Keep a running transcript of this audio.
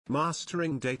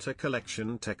Mastering data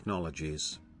collection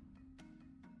technologies.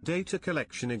 Data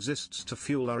collection exists to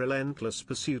fuel our relentless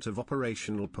pursuit of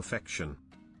operational perfection.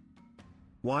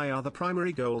 Why are the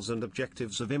primary goals and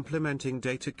objectives of implementing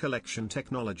data collection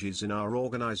technologies in our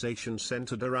organization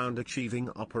centered around achieving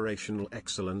operational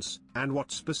excellence, and what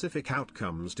specific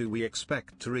outcomes do we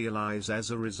expect to realize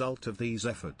as a result of these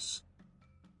efforts?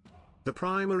 The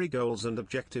primary goals and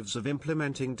objectives of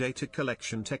implementing data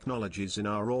collection technologies in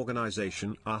our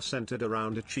organization are centered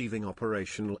around achieving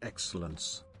operational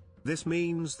excellence. This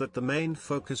means that the main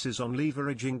focus is on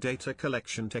leveraging data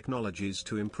collection technologies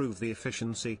to improve the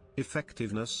efficiency,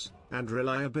 effectiveness, and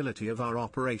reliability of our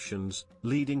operations,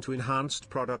 leading to enhanced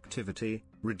productivity,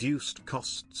 reduced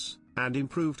costs, and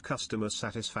improved customer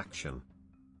satisfaction.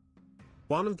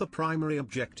 One of the primary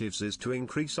objectives is to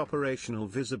increase operational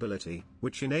visibility,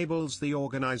 which enables the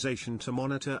organization to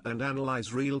monitor and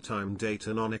analyze real-time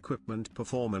data on equipment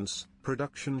performance,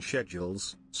 production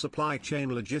schedules, supply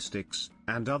chain logistics,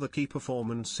 and other key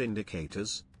performance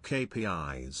indicators,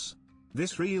 KPIs.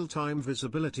 This real-time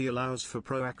visibility allows for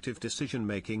proactive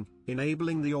decision-making,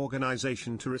 enabling the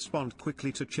organization to respond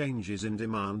quickly to changes in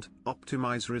demand,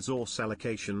 optimize resource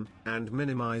allocation, and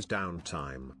minimize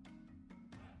downtime.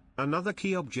 Another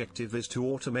key objective is to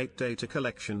automate data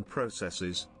collection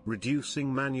processes,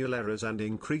 reducing manual errors and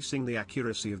increasing the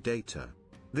accuracy of data.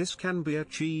 This can be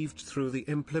achieved through the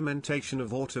implementation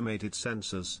of automated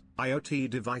sensors, IoT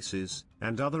devices,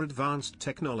 and other advanced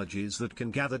technologies that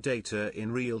can gather data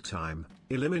in real time,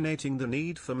 eliminating the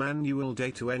need for manual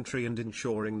data entry and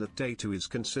ensuring that data is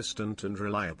consistent and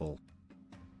reliable.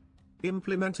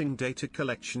 Implementing data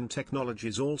collection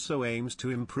technologies also aims to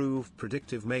improve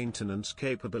predictive maintenance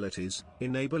capabilities,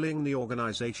 enabling the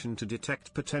organization to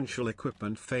detect potential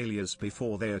equipment failures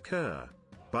before they occur.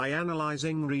 By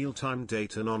analyzing real-time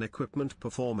data on equipment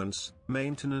performance,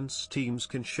 maintenance teams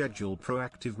can schedule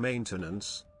proactive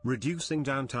maintenance, reducing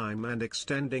downtime and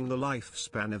extending the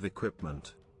lifespan of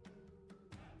equipment.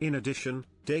 In addition,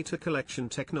 data collection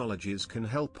technologies can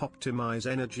help optimize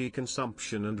energy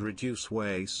consumption and reduce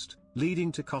waste,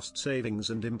 leading to cost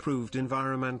savings and improved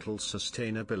environmental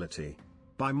sustainability.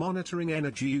 By monitoring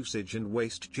energy usage and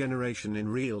waste generation in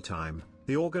real time,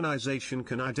 the organization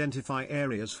can identify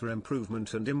areas for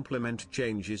improvement and implement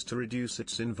changes to reduce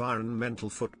its environmental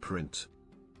footprint.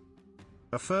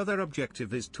 A further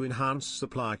objective is to enhance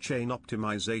supply chain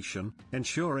optimization,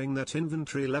 ensuring that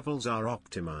inventory levels are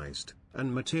optimized,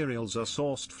 and materials are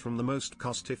sourced from the most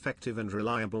cost-effective and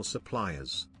reliable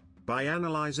suppliers. By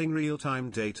analyzing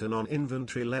real-time data on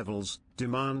inventory levels,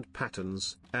 demand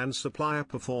patterns, and supplier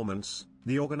performance,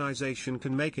 the organization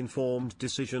can make informed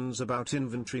decisions about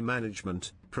inventory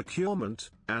management,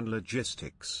 procurement, and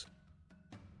logistics.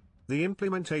 The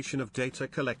implementation of data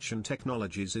collection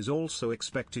technologies is also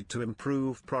expected to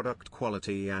improve product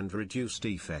quality and reduce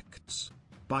defects.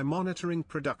 By monitoring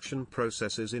production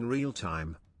processes in real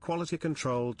time, quality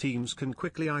control teams can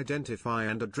quickly identify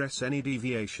and address any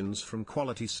deviations from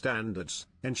quality standards,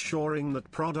 ensuring that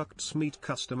products meet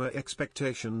customer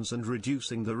expectations and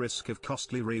reducing the risk of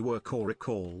costly rework or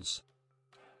recalls.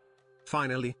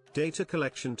 Finally, data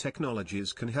collection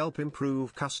technologies can help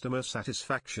improve customer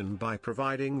satisfaction by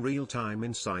providing real-time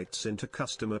insights into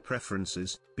customer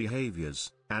preferences,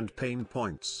 behaviors, and pain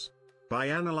points. By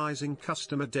analyzing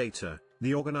customer data,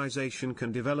 the organization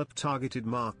can develop targeted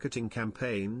marketing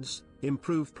campaigns,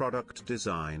 improve product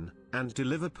design, and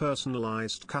deliver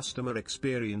personalized customer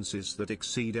experiences that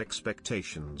exceed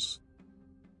expectations.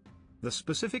 The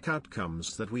specific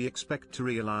outcomes that we expect to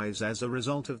realize as a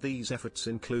result of these efforts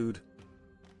include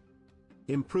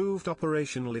improved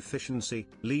operational efficiency,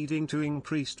 leading to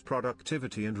increased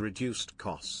productivity and reduced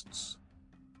costs.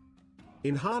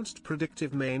 Enhanced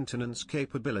predictive maintenance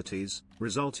capabilities,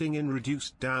 resulting in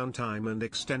reduced downtime and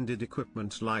extended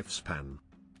equipment lifespan.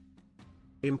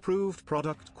 Improved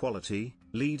product quality,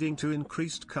 leading to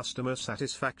increased customer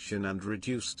satisfaction and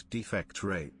reduced defect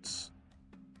rates.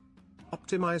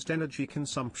 Optimized energy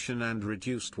consumption and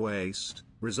reduced waste,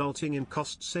 resulting in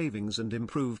cost savings and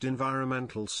improved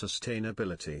environmental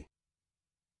sustainability.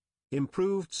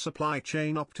 Improved supply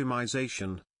chain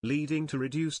optimization, leading to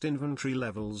reduced inventory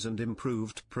levels and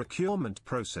improved procurement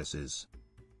processes.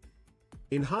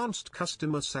 Enhanced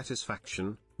customer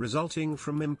satisfaction, resulting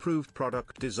from improved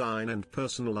product design and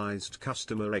personalized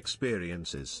customer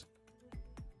experiences.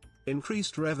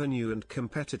 Increased revenue and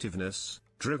competitiveness,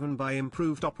 driven by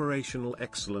improved operational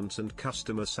excellence and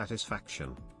customer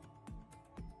satisfaction.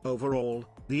 Overall,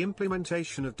 the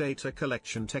implementation of data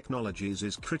collection technologies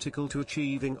is critical to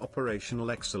achieving operational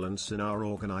excellence in our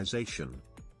organization.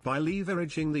 By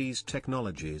leveraging these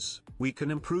technologies, we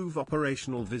can improve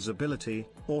operational visibility,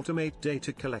 automate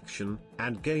data collection,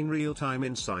 and gain real-time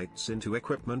insights into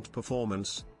equipment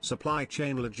performance, supply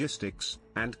chain logistics,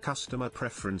 and customer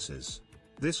preferences.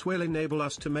 This will enable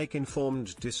us to make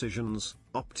informed decisions,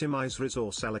 optimize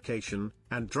resource allocation,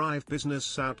 and drive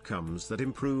business outcomes that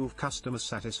improve customer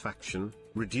satisfaction,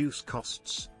 reduce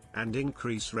costs, and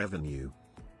increase revenue.